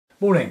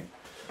Morning.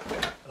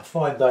 A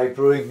fine day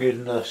brewing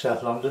in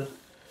South London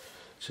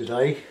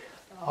today.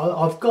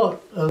 I've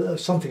got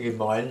something in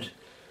mind.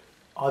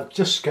 I've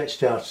just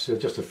sketched out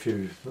just a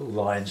few little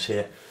lines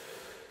here.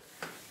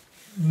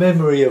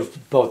 Memory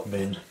of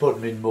Bodmin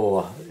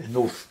Moor in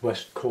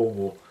northwest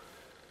Cornwall.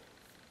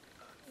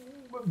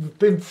 We've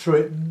been through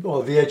it,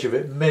 or the edge of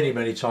it,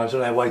 many times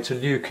on our way to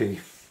Newquay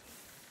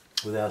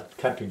with our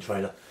camping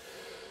trailer.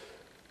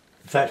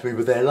 In fact, we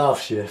were there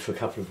last year for a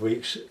couple of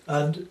weeks,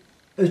 and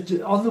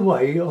on the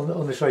way,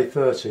 on this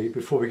A30,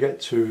 before we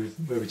get to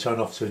where we turn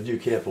off to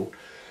Newquay Airport,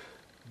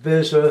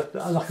 there's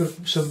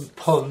some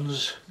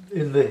ponds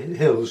in the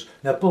hills.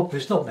 Now, Bob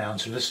is not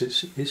mountainous;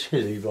 it's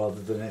hilly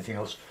rather than anything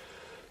else.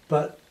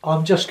 But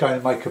I'm just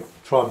going to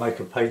try and make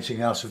a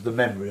painting out of the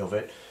memory of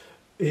it.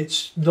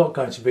 It's not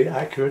going to be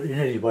accurate in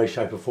any way,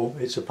 shape, or form.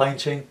 It's a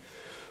painting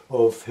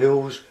of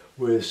hills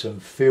with some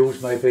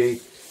fields,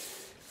 maybe.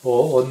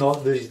 Or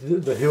not,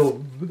 the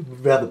hill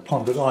around the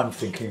pond that I'm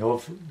thinking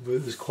of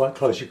is quite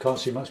close, you can't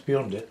see much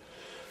beyond it.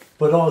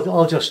 But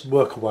I'll just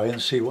work away and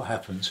see what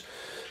happens.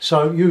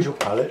 So, usual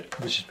palette,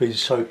 which has been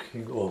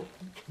soaking,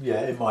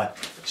 in my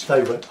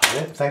Stay Wet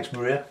palette. Thanks,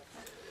 Maria.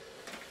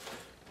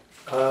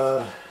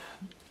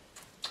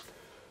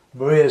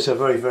 Maria's a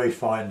very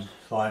fine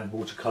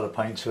watercolour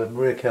painter.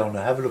 Maria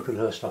Kellner, have a look at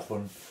her stuff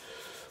on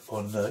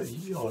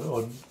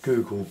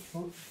Google.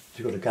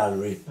 She's got a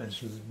gallery and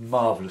some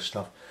marvellous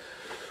stuff.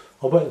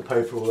 I wet the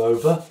paper all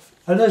over,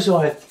 and as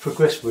I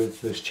progress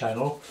with this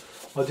channel,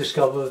 I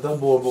discover that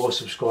more and more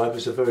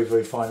subscribers are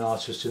very fine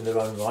artists in their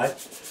own right.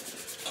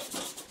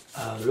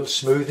 We've got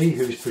Smoothie,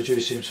 who's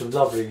producing some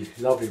lovely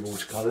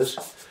watercolours,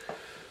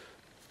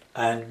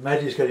 and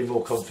Maddie's getting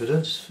more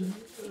confidence.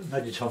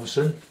 Maddie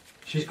Thompson,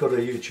 she's got a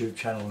YouTube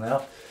channel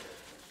now,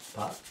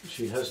 but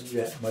she hasn't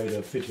yet made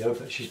a video,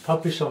 but she's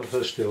published some of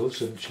her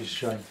stills and she's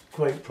showing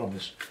great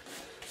promise.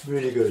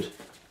 Really good.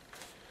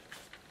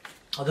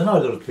 I don't know,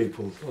 a lot of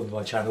people on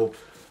my channel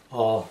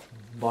are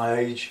my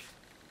age,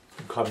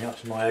 coming up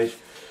to my age,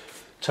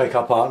 take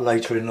up art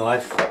later in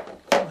life.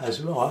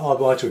 As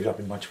I took it up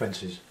in my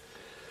 20s.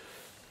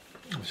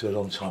 It's a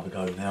long time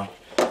ago now,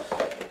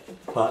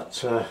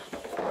 but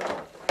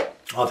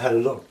I've had a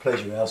lot of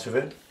pleasure out of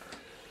it,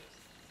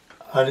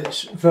 and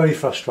it's very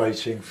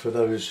frustrating for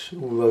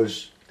all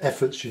those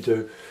efforts you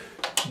do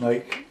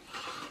make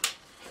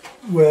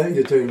where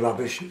you're doing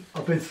rubbish.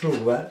 I've been through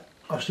all that.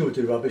 I still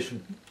do rubbish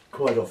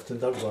quite often,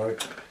 don't worry.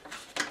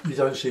 You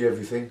don't see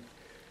everything.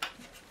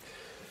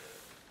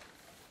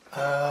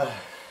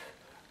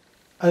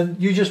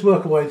 And you just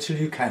work away until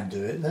you can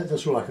do it.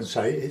 That's all I can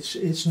say.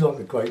 It's not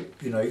a great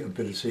innate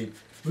ability.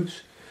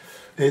 Oops.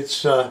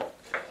 It's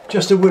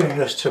just a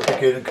willingness to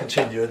begin and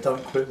continue, and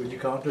don't quit when you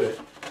can't do it.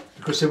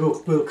 Because there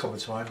will come a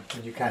time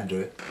when you can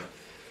do it.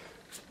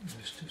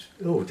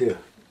 Oh dear.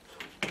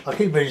 I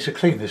keep meaning to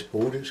clean this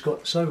board. It's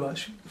got so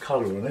much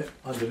colour on it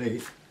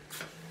underneath.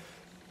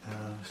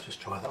 Let's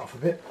just try that off a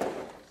bit.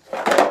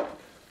 I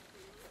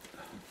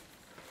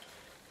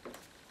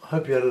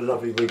hope you had a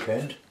lovely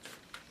weekend.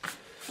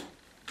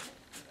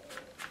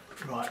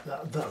 Right,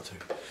 that'll do.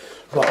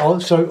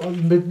 Right, so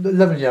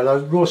lemon yellow,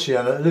 raw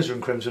sienna, alizarin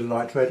crimson,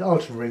 light red,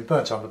 ultramarine,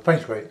 burnt umber,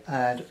 paint grey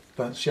and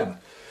burnt sienna.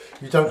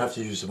 You don't have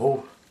to use them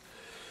all,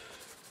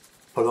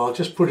 but I'll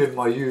just put in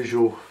my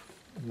usual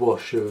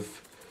wash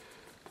of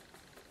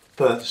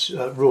burnt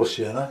raw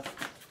sienna.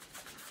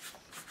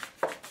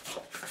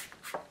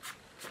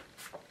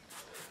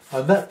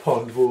 And that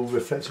pond will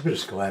reflect a bit of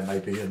sky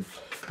maybe, and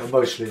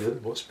mostly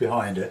what's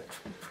behind it.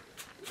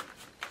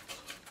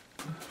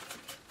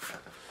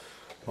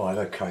 Right,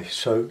 okay,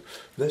 so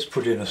let's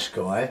put in a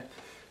sky.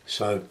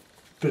 So,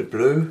 a bit of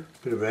blue,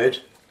 a bit of red.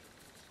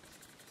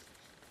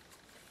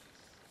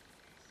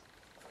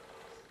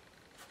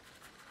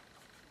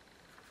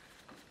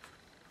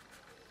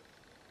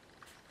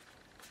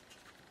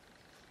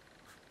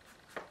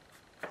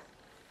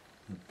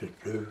 A bit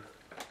of blue.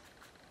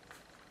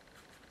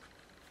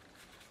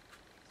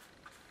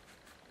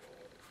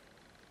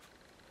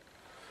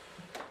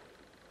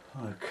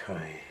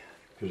 Okay,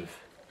 bit of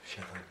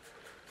shadow.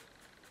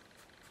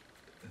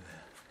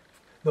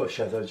 Not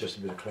shadow, just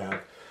a bit of cloud.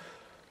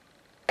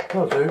 What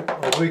I'll do,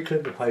 I'll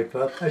reclip the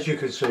paper. As you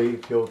can see,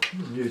 if you're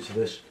new to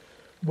this,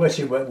 wet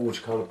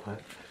watercolour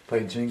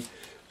painting,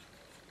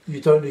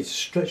 you don't need to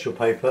stretch your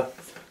paper,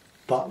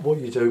 but what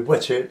you do,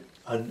 wet it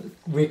and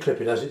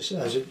reclip it as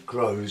it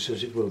grows,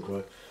 as it will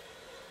grow.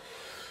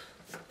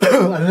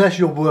 Unless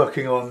you're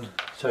working on,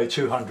 say,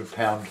 200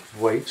 pound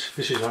weight,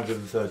 this is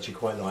 130,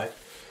 quite light.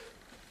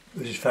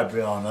 This is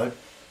Fabriano,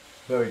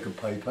 very good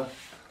paper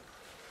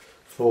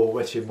for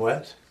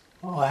wet.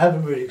 I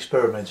haven't really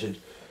experimented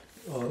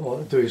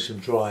on doing some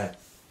dry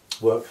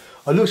work.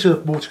 I looked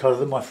at the watercolour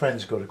that my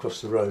friend's got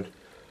across the road.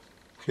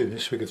 Excuse me, a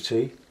swig of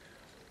tea.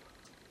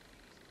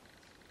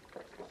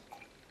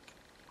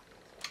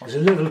 There's a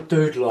little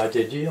doodle I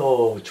did,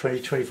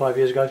 20-25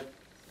 years ago.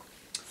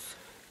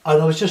 And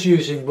I was just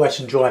using wet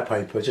and dry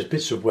paper, just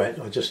bits of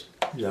wet. I just,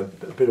 a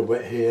bit of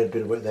wet here, a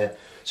bit of wet there.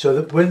 So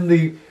that when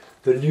the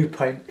new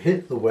paint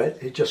hit the wet,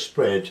 it just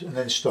spread and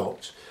then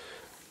stopped.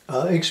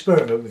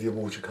 experiment with your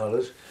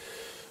watercolours,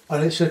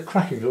 and it's a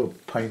cracking little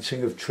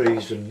painting of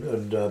trees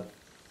and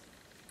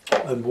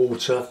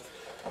water,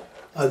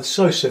 and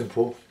so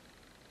simple.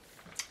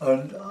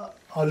 And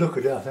I look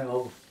at it, I think,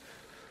 oh,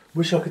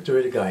 wish I could do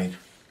it again.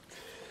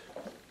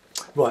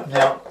 Right,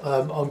 now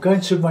I'm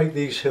going to make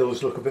these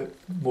hills look a bit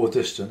more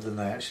distant than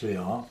they actually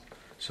are.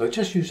 So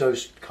just use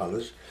those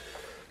colours,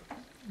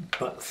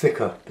 but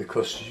thicker,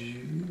 because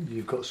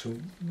you've got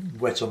some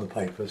wet on the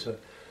paper. So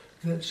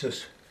let's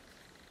just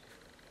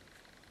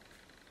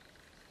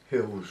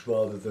hills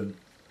rather than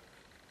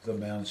the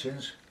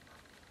mountains.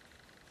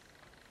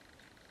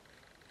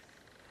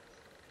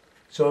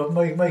 So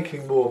I'm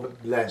making more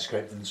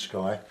landscape than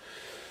sky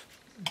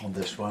on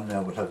this one.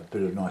 Now we'll have a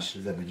bit of nice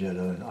lemon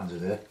yellow under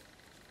there.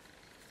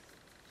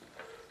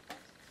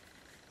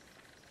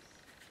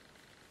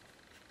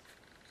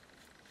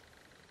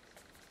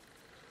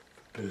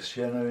 Bit of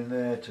sienna in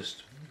there,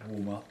 just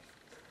warm up.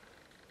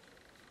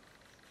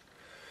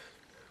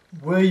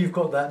 Where you've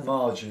got that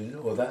margin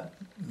or that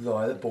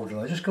line, that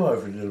borderline, just go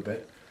over it a little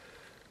bit,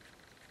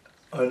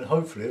 and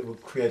hopefully it will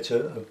create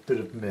a bit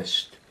of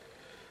mist.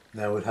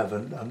 Now we'll have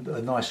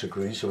a nicer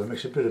green, so we'll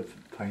mix a bit of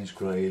Payne's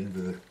grey in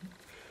with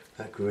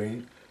that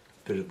green,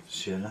 a bit of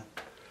sienna.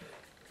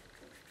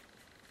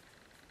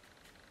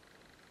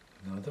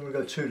 Now I don't want to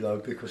go too low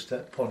because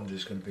that pond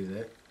is going to be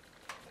there.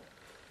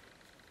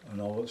 And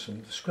I want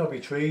some scrubby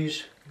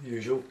trees,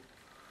 usual.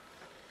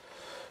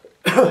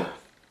 I'm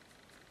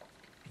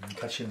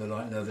catching the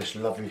light now, this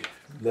lovely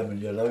lemon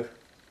yellow.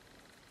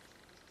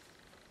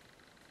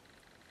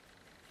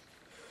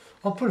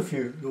 I'll put a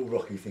few little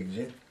rocky things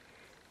in,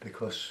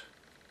 because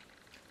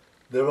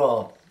there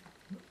are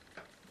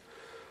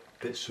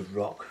bits of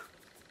rock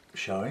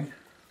showing,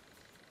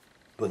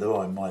 but there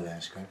are in my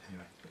landscape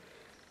anyway.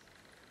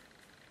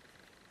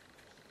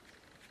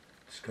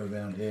 Let's go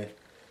around here,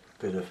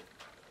 bit of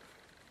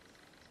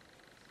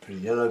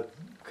yellow,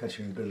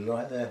 catching a bit of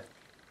light there.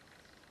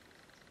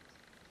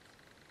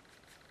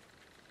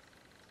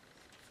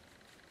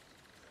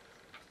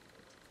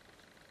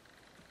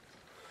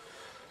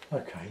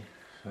 Okay,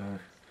 so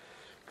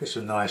get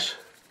some nice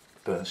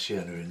burnt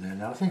sienna in there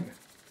now, I think.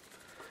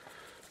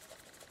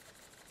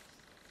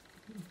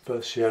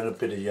 Burnt sienna, a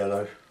bit of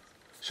yellow.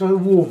 So a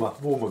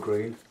warmer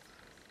green,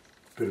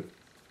 bit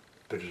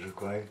of the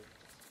grey.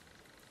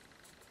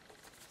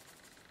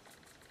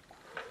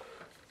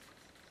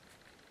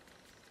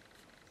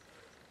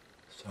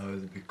 So there'll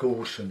be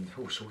gorse and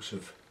all sorts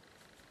of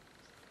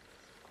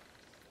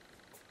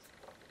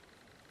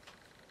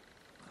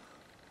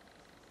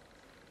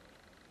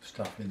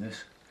stuff in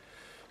this.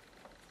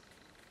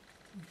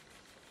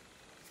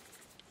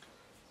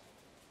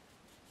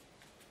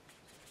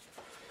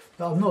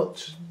 Now I'm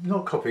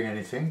not copying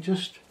anything,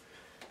 just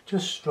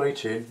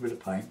straight in with the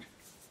paint.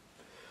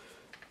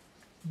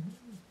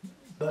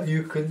 But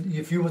you can,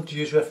 if you want to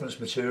use reference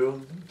material,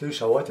 do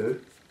so. I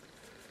do.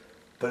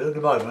 But at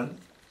the moment,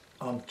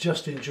 I'm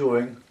just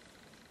enjoying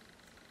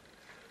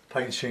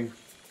painting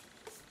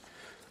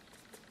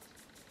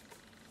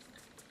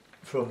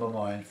from my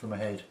mind, from my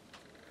head,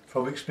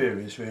 from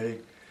experience really.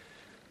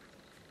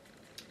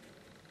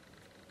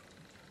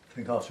 I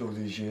think after all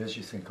these years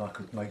you think I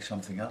could make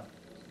something up.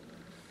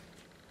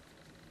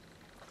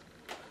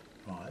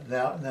 Right,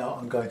 now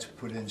I'm going to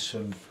put in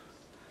some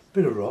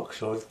bit of rock.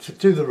 So to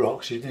do the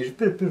rocks you need a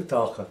bit of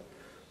darker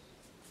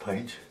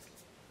paint,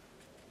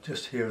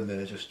 just here and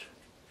there, just.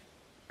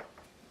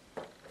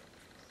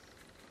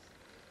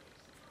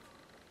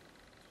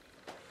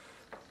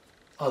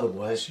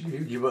 Otherwise,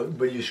 you won't,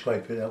 when you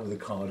scrape it out with a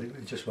card,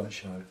 it just won't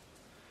show.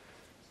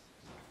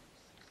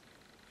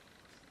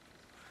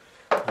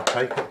 You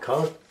take a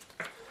card.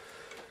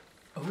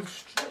 Oh,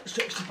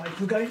 stretch the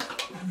paper again.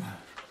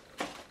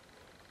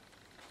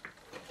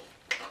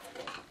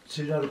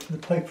 See, now the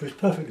paper is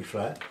perfectly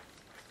flat.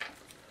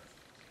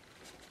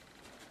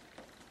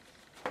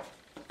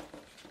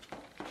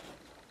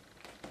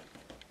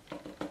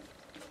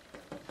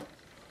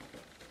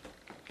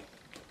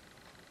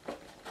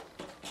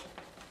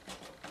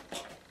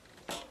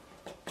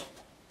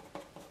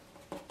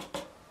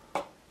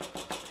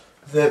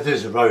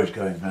 There's a road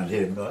going around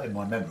here in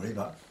my memory,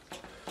 but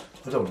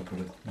I don't want to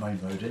put a main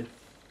road in.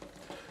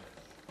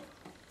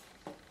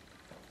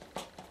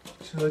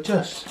 So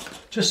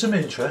just some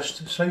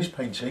interest, saves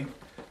painting.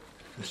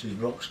 This is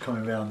rocks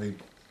coming around the.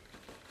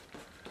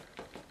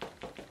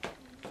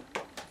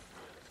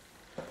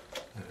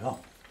 There we are.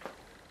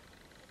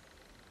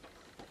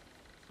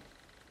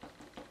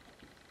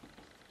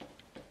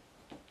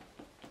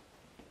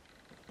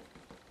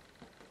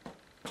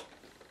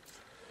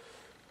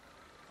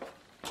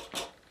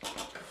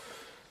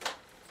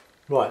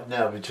 Right,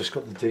 now we've just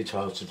got the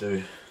detail to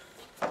do.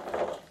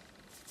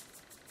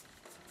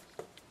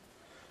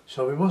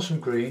 So we want some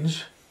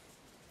greens,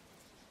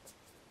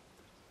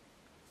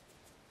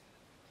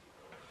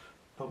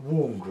 but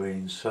warm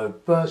greens, so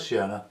burnt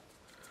sienna,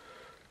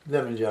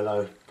 lemon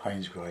yellow,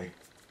 Payne's grey.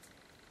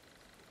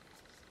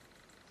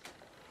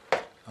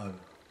 Oh.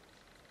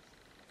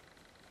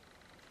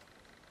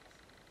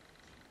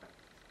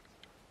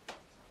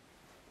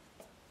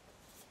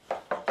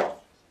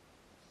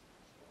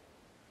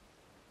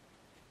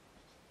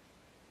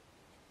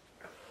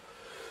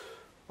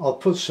 I'll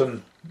put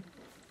some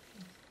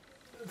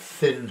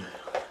thin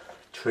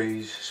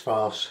trees,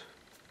 sparse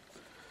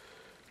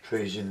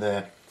trees in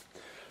there,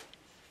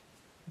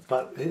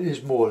 but it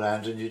is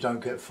moorland and you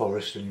don't get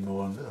forest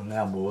anymore on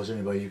our moors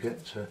anyway. You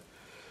get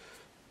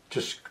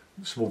just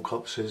small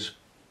copses,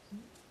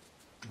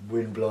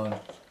 wind blown.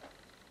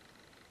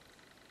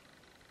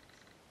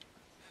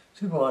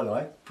 See what I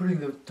like?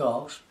 Putting the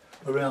darks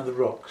around the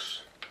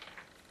rocks.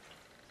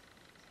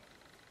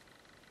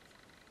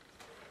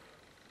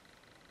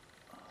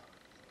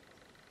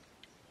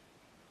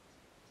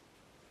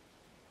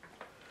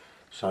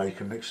 So you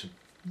can mix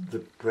the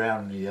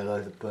brown and the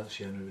yellow, the burnt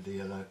sienna with the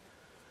yellow.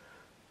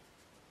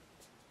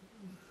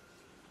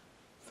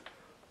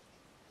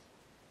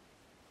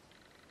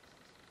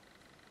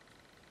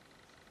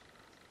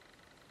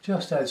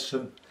 Just adds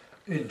some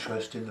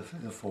interest in the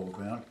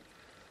foreground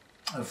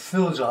and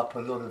fills up a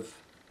lot of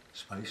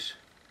space.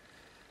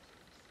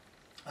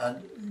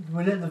 And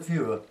we let the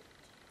viewer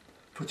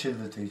put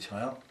in the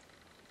detail.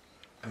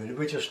 Really,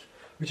 we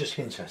just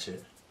hint at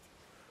it.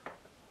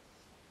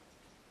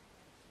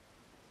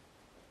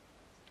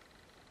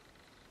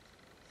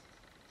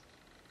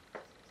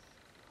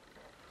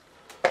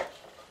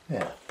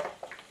 Yeah,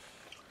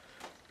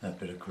 that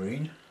bit of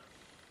green.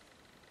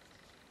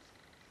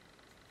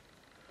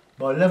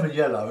 My lemon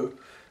yellow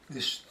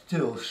is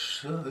still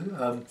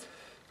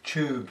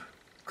tube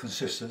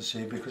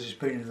consistency because it's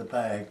been in the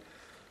bag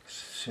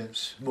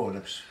since more or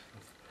less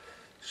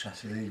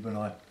Saturday when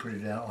I put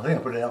it out. I think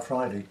I put it out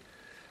Friday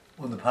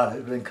on the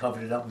pallet, then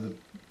covered it up with an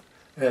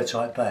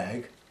airtight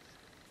bag,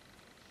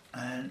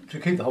 and to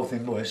keep the whole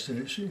thing moist,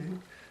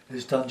 and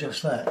it's done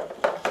just that.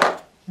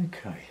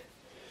 Okay.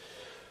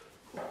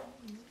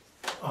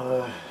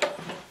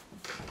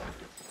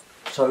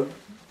 So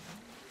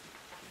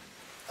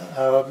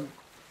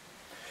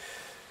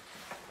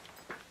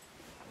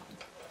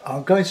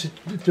I'm going to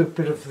do a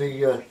bit of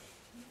the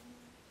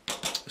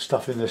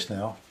stuff in this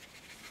now.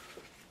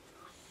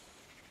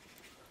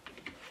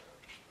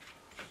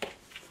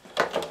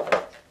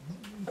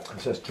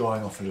 So that's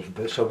drying off a little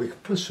bit, so we can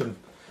put some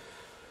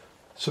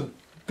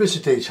bits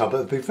of detail,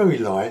 but it'll be very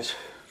light.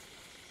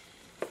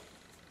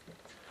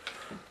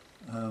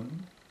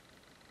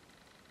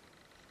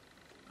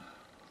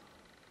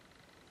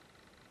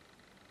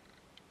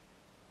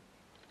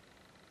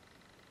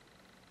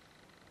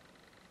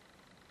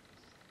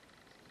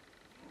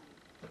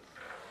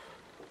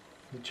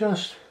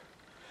 Just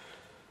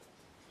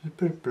a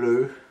bit of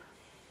blue,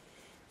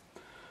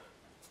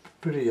 a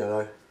bit of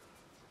yellow,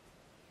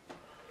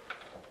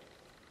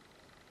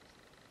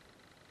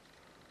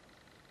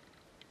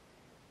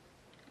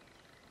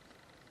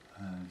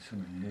 and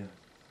some in here.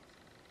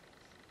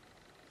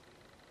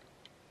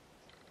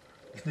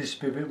 This needs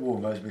to be a bit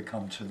warmer as we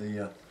come to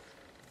the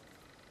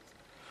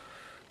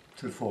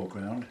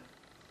foreground.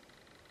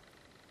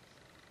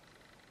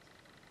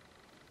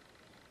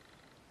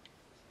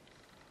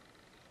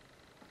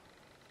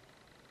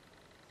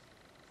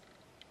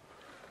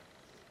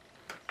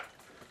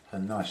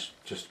 And nice,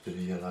 just a bit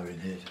of yellow in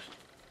here.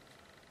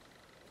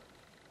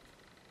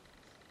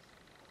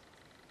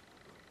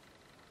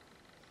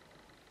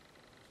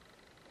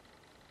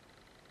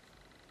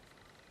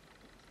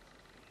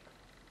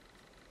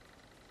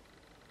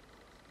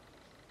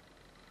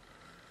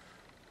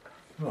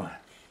 Right,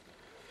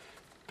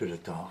 bit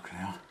of dark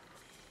now.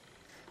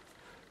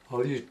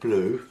 I'll use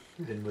blue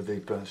in with the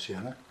burnt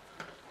sienna.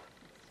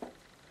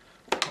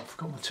 I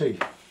forgot my tea.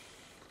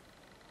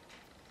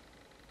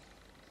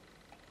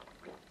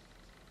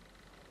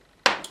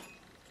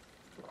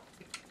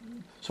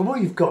 So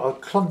what you've got are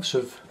clumps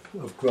of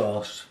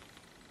grass.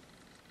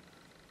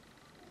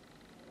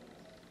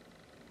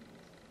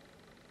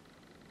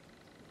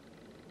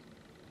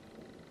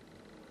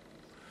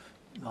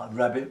 Like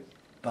rabbit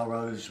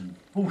burrows and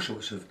all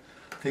sorts of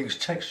things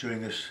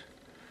texturing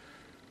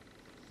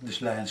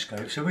this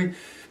landscape. So we're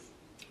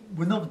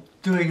not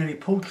doing any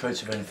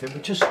portraits of anything,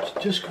 we're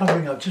just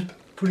covering up, just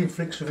putting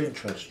flicks of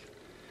interest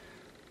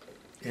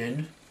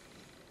in.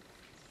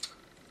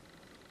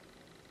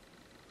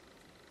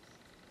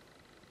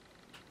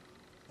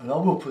 And I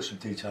will put some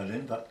detail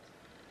in, but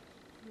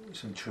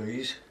some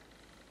trees.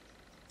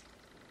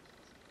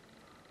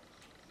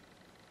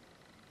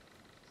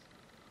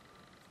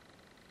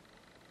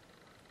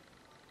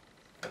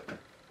 Let's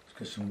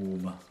get some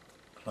warmer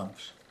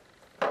clumps.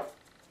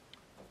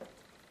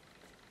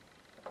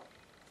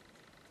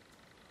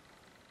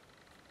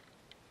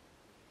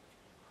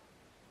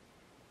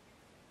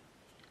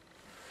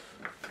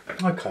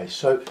 Okay,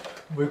 so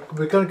we're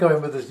going to go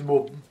in with the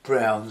more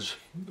browns,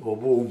 or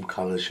warm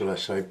colours, shall I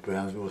say,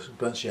 browns, or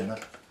burnt sienna,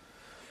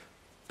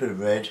 bit of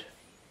red,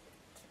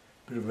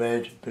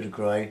 bit of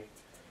grey,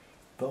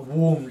 but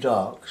warm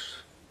darks.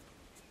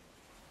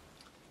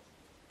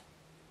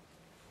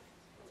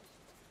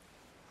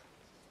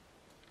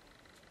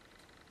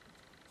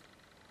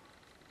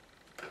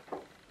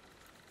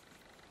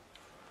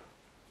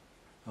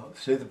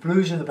 See the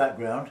blues in the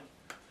background,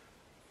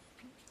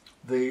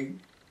 the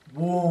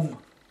warm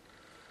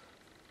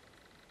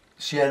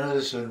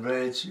siennas and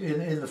reds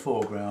in the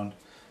foreground,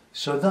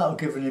 So that'll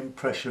give an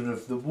impression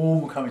of the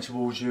warm coming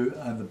towards you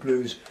and the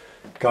blues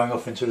going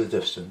off into the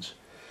distance.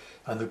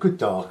 And the good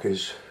dark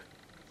is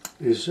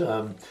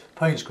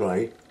Payne's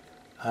grey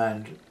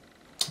and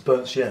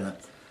burnt sienna.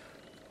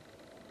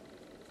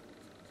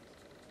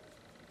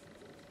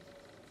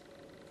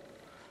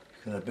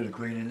 You can have a bit of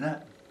green in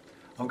that.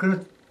 I'm going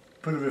to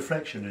put a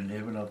reflection in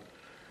here when I've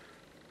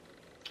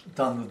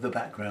done the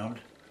background.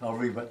 I'll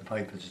re-wet the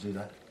paper to do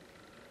that.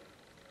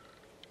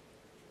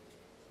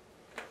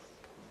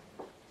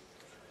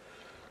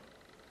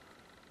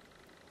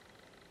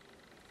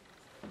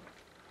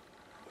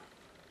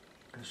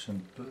 Get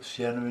some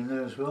sienna in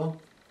there as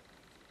well.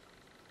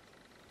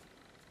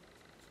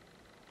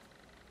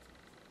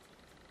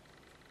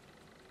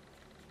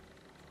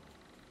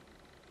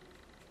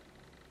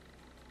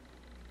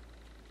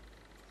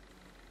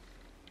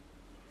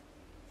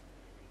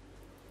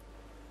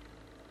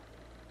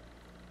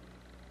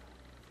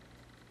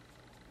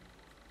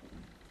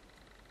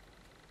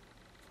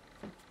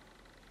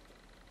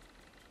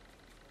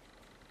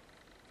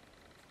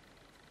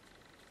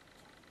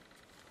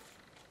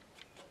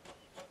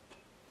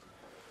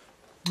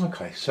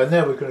 Okay, so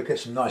now we're going to get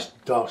some nice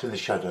darks in the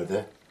shadow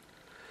there.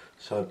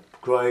 So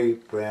grey,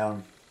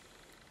 brown,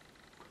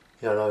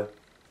 yellow.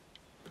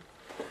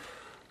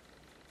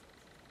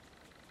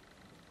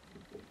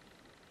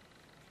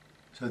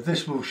 So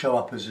this will show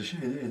up as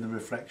in the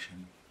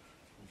reflection.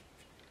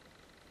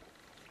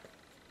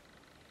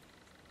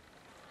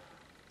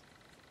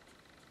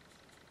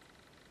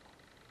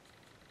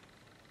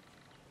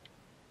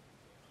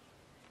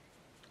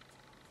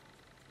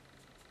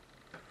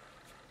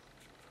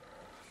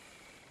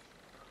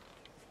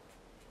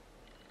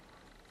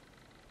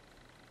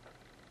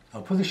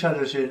 I'll put the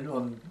shadows in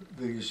on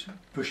these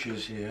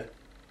bushes here.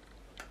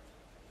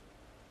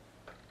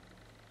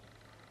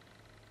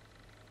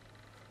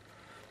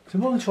 So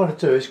what I'm trying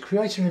to do is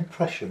create an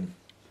impression.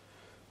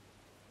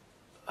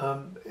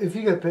 If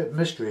you get a bit of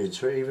mystery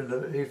into it,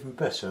 even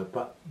better,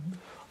 but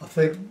I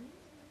think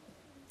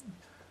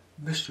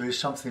mystery is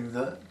something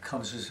that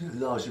comes as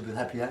largely with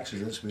happy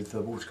accidents with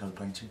watercolour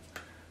painting.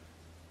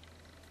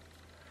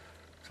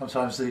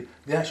 Sometimes the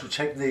actual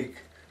technique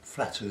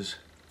flatters,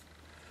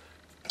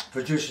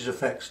 produces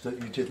effects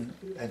that you didn't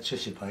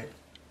anticipate,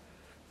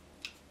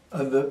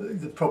 and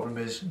the problem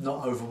is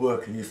not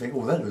overworking. You think,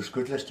 oh, that looks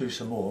good, let's do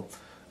some more,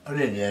 and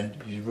in the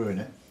end you ruin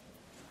it.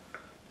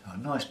 A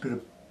nice bit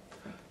of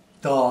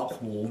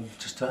dark warm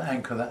just to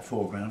anchor that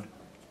foreground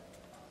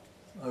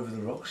over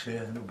the rocks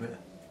here a little bit.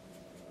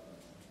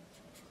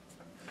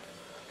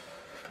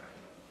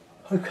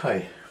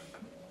 Okay,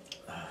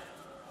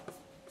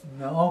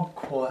 now I'm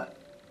quite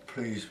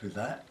pleased with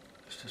that.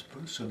 Let's just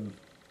put some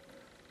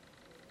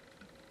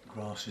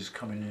grasses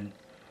coming in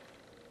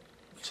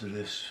to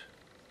this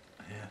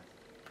here.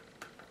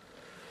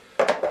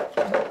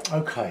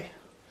 Okay,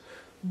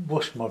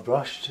 wash my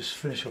brush, just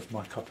finish off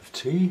my cup of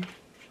tea,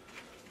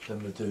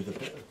 then we'll do the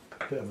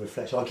bit of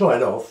reflection. I'll dry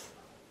it off.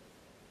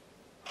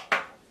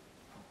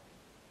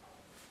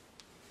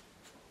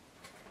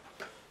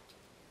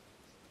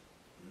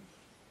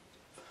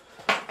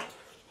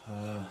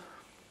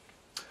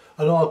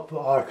 And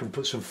I can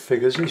put some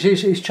figures.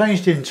 It's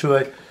changed into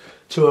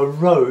a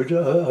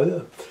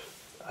road,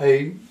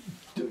 a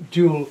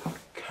dual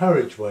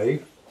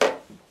carriageway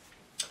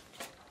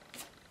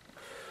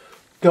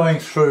going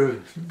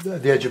through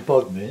the edge of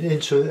Bodmin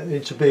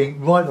into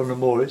being right on the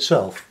moor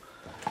itself.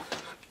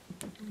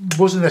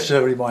 Wasn't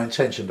necessarily my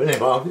intention, but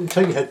anyway, I'll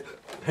take your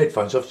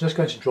headphones off. I'm just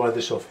going to dry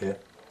this off here.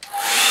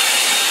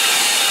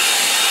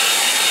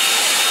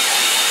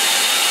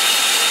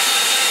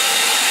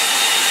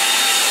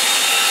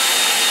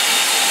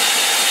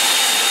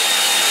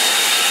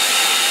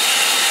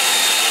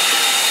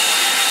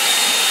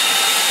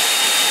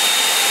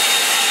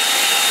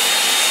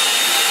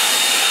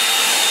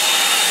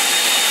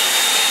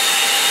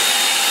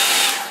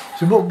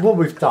 So what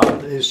we've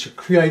done is to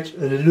create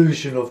an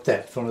illusion of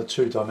depth on a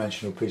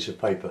two-dimensional piece of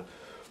paper.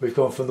 We've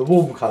gone from the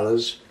warm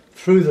colours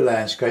through the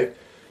landscape,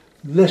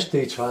 less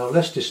detail,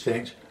 less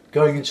distinct,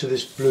 going into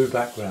this blue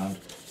background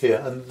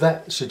here, and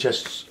that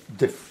suggests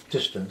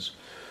distance.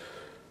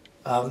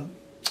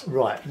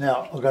 Right,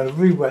 now I'm going to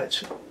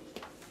re-wet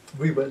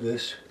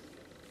this.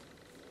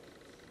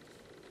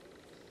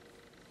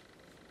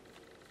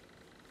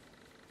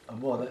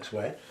 And while that's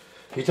wet,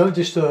 you don't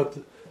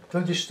disturb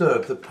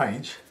the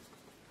paint.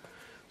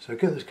 So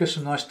get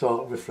some nice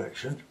dark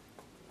reflection.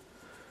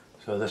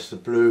 So that's the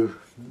blue,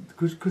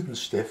 good and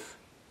stiff,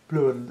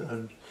 blue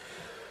and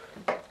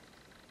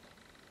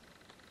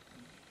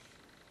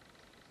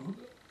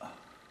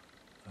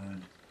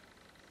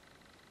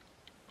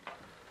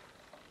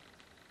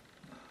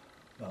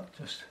right,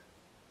 just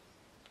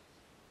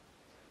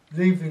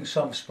leaving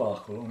some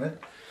sparkle on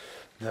it.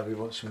 Now we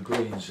want some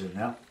greens in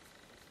now.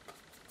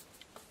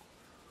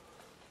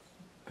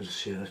 Bit of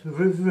sienna,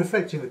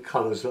 reflecting the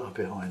colours that are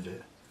behind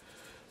it.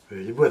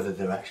 Really, whether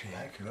they're actually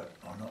accurate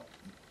or not.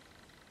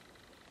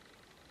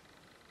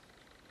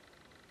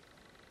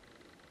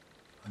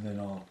 And then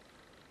I'll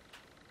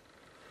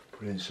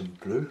put in some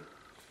blue.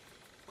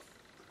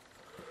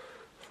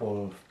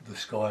 for the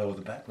sky or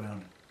the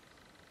background.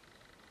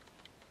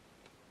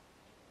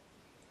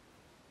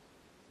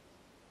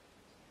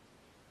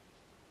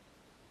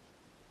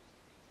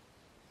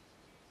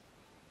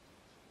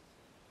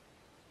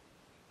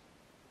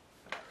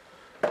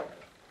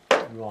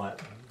 Right,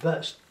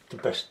 that's the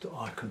best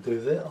I can do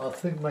there. I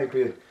think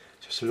maybe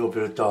just a little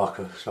bit of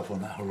darker stuff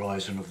on that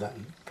horizon of that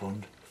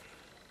pond.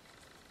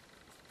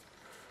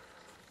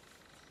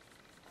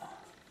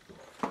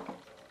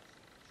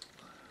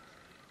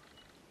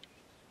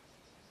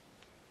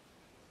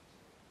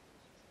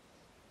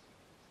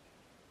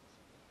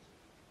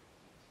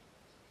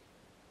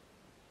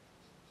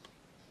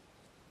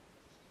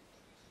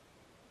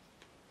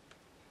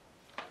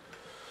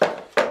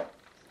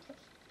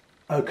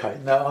 Okay,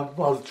 now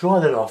I'll dry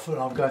that off and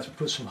I'm going to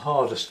put some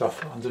harder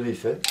stuff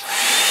underneath it.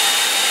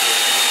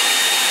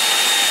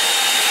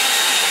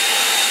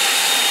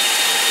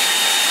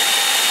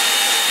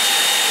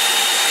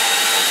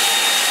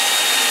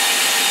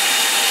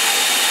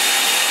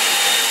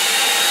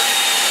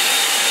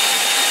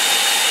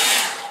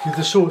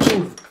 The sort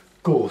of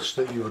gorse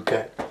that you would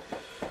get,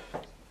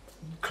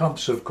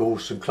 clumps of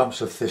gorse and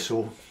clumps of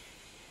thistle.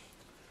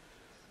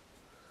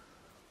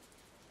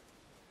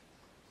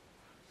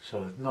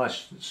 So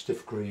nice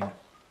stiff green.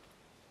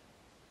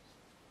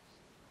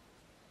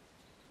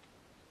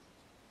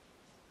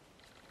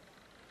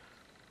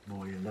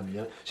 More lemon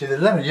yellow. See, the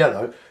lemon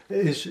yellow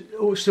is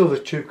still the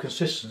tube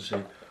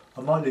consistency.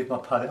 I might leave my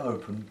palette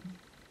open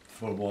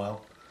for a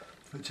while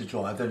for it to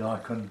dry, then I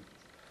can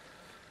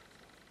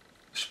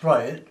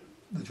spray it,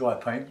 the dry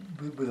paint,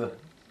 with a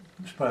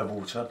spray of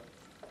water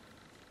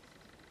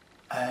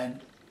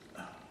and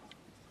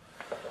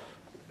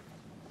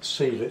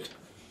seal it.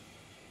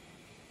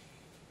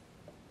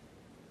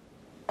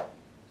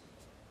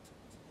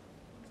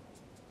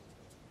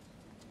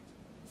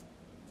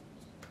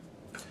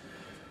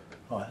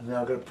 Right, now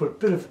I'm going to put a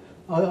bit of,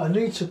 I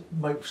need to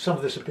make some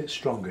of this a bit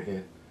stronger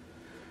here.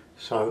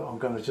 So I'm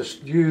going to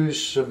just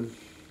use some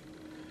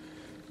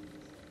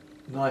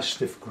nice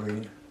stiff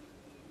green.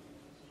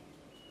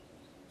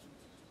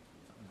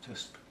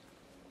 Just,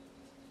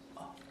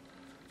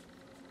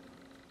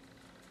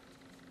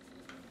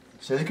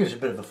 so this gives a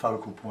bit of a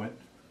focal point.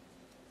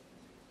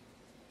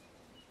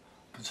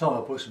 By the time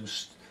I put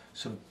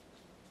some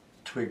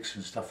twigs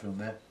and stuff on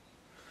there,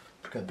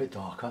 get a bit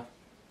darker.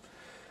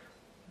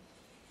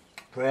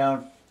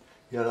 Brown,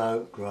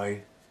 yellow,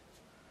 grey,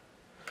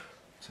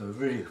 so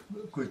really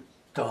good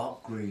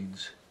dark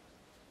greens.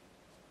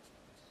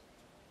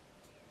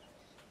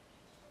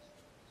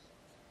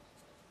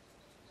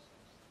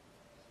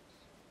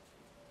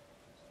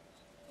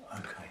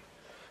 Okay,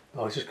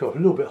 I'll just go up a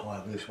little bit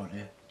higher with this one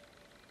here.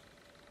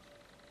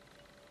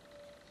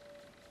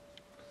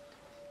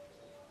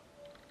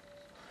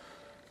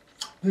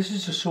 This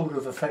is the sort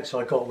of effects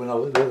I got when I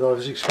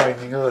was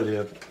explaining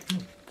earlier.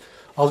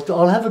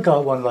 I'll have a go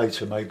at one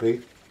later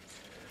maybe,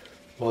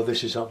 while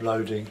this is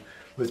uploading,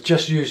 with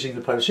just using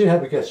the paper. See how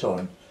we get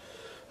on,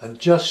 and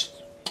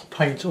just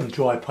paint on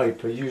dry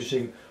paper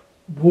using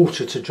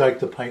water to drag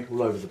the paint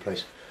all over the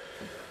place.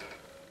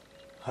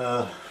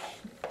 I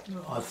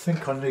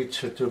think I need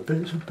to do a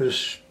bit of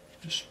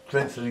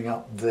strengthening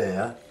up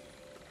there,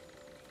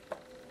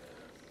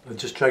 and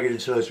just drag it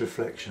into those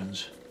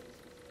reflections.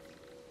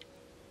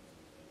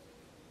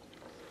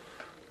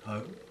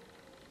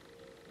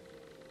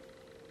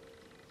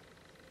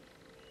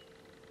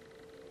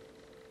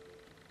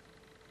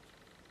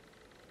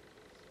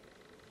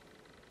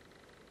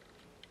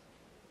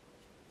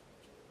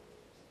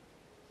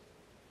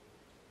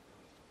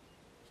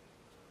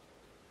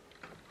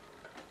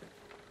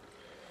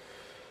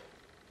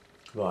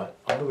 Right,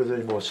 I'm not going to do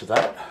any more to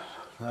that.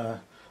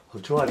 I'll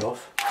dry it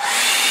off.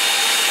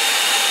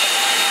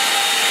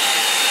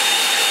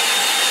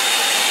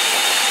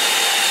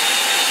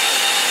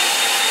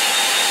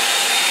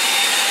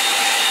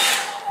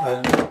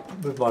 And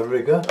with my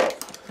rigger,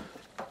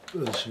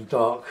 and some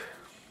dark,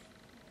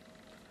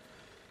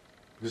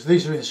 because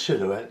these are in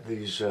silhouette,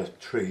 these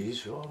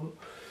trees, so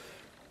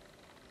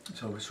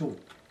we're sort of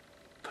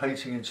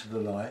painting into the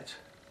light.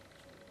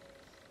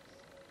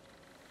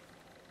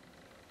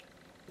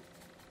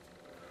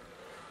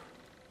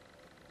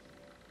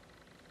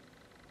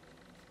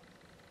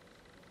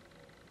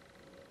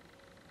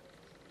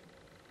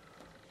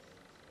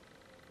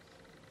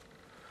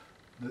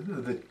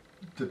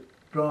 The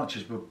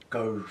branches will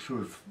go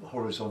sort of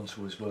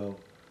horizontal as well.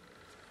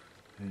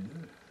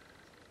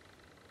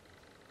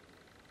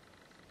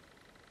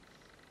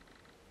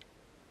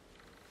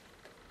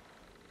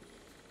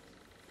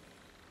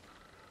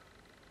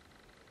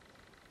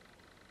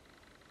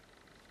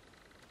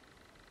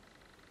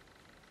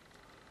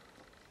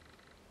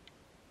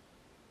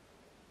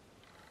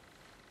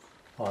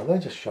 Oh, they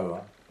just show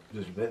up a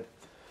little bit.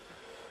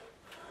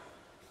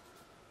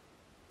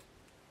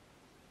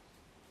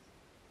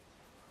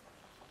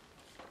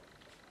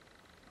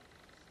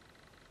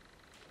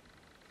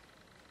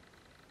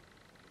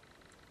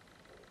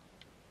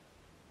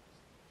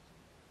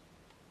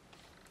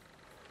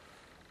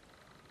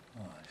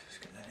 Oh, let's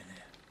just get that in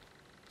here.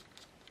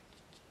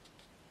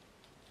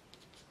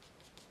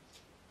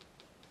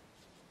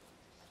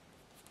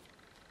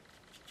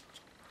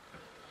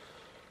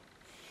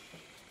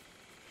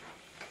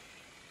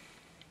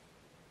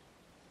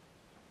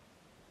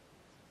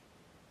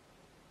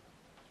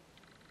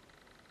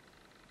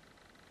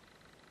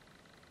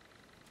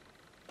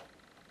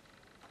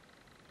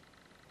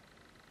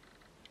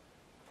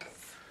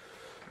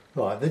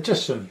 Right, they're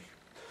just some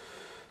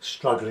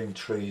struggling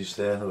trees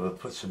there, and I'll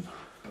put some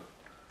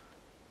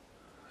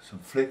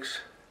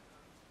flicks.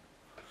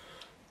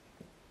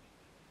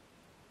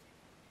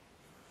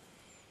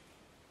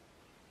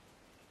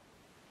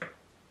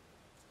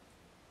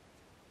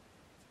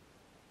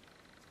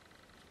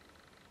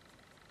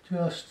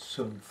 Just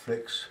some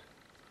flicks.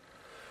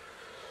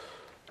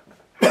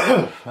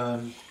 I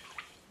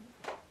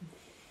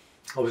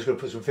was going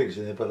to put some figures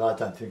in there, but I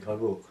don't think I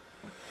will.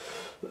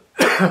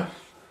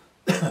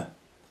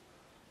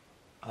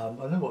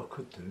 I know what I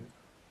could do.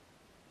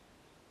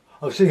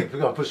 I was thinking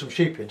if I put some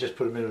sheep in, just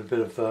put them in a bit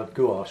of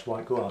gouache,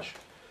 white gouache.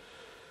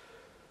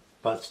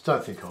 But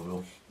don't think I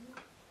will.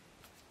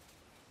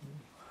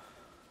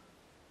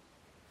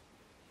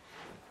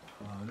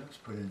 Let's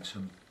put in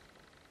some.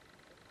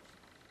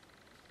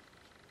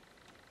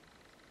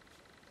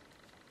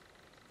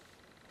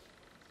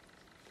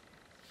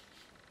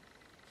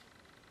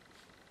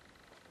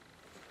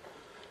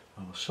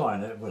 I'll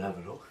sign it, we'll have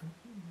a look,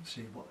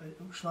 see what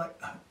it looks like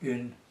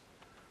in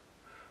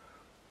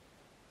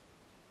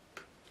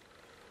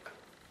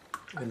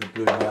the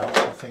blue now,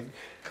 I think.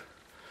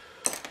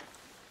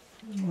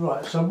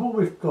 Right, so what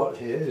we've got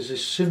here is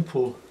this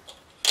simple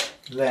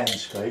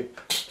landscape.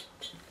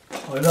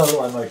 I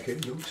know I make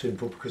it look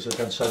simple because I've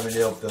done so many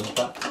of them,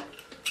 but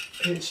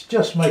it's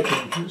just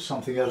making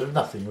something out of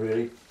nothing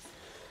really.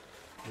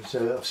 As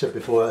I've said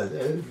before,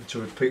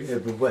 to repeat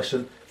Edward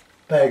Weston,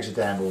 bags of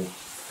damn all.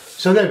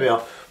 So there we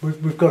are,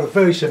 we've got a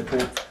very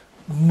simple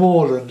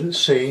moorland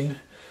scene,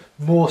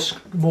 more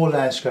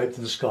landscape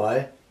than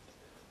sky,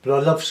 but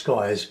I love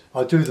skies.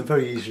 I do them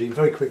very easily,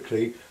 very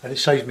quickly, and it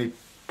saves me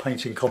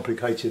painting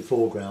complicated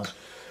foregrounds.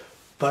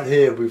 But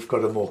here we've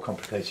got a more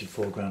complicated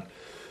foreground,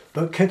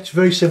 but kept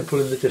very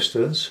simple in the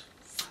distance.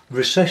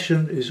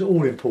 Recession is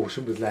all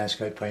important with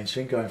landscape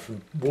painting, going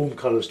from warm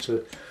colours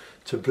to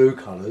blue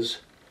colours,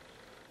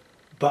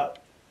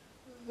 but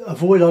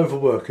avoid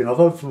overworking. I've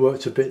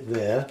overworked a bit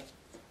there,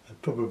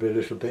 probably a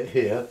little bit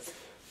here,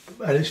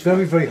 and it's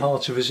very, very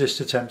hard to resist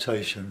the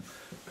temptation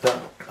that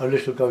a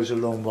little goes a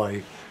long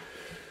way.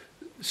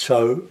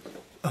 So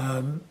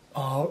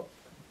I'll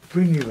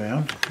bring you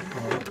round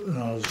and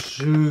I'll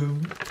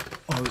zoom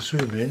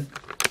in.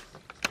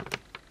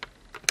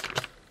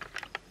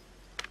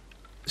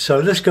 So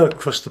let's go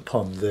across the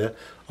pond there.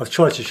 I've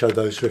tried to show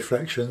those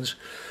reflections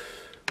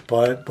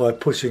by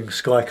putting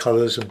sky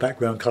colours and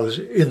background colours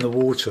in the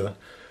water,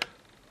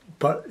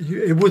 but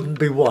it wouldn't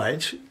be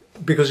white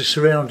because it's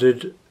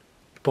surrounded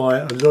by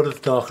a lot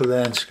of darker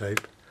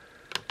landscape.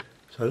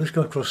 So let's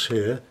go across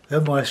here.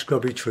 They're my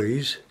scrubby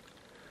trees.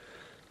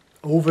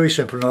 All very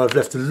simple, and I've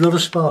left a lot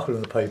of sparkle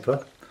in the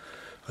paper,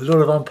 a lot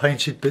of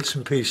unpainted bits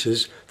and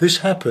pieces. This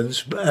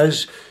happens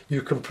as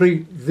you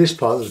complete this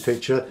part of the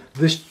picture.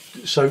 This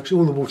soaks,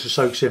 all the water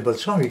soaks in. By the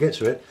time you get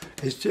to it,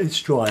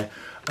 it's dry,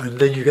 and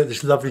then you get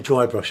this lovely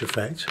dry brush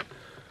effect.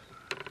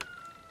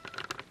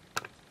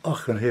 I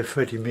can hear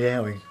Freddie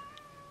meowing.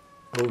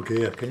 Oh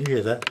dear, can you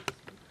hear that?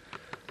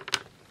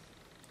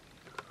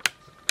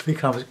 He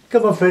comes.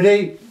 Come on,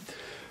 Freddie.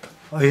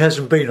 He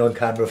hasn't been on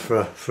camera for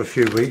a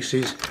few weeks.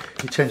 He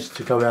tends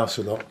to go out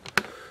a lot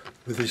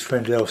with his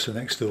friend Elsa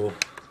next door.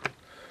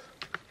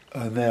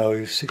 And now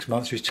he's 6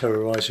 months, he's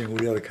terrorising all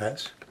the other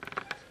cats.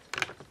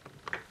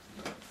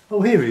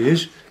 Oh, here he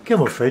is.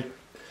 Come on, Fred.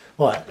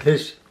 Right,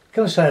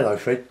 come and say hello,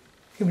 Fred.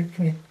 Come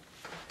here.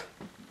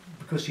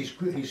 Because he's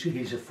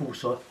a full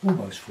size,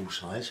 almost full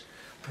size.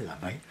 Hello,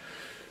 mate.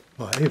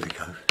 Right, here we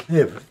go.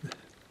 There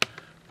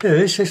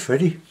it is, there's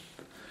Freddie.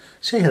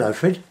 Say hello,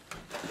 Fred.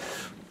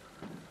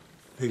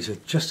 He's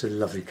just a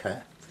lovely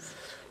cat.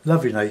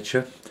 Lovely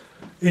nature.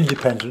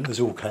 Independent as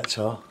all cats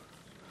are.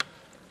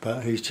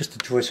 But he's just a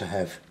joy to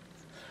have.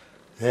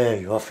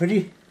 There you are,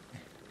 Freddie.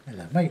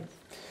 Hello, mate.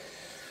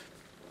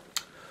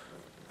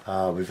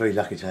 We're very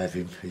lucky to have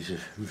him. He's a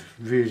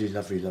really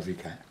lovely, lovely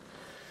cat.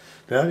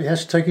 But he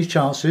has to take his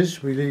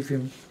chances. We leave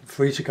him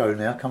free to go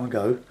now, come and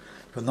go.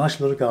 Got a nice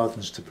lot of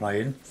gardens to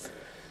play in.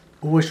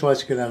 Always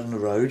tries to get out on the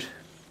road,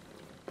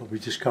 but we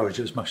discourage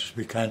it as much as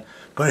we can.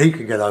 But he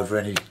can get over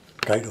any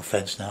gate or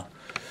fence now.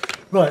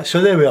 Right,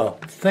 so there we are.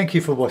 Thank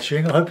you for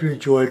watching. I hope you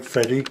enjoyed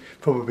Freddie,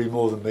 probably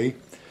more than me.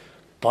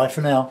 Bye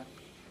for now.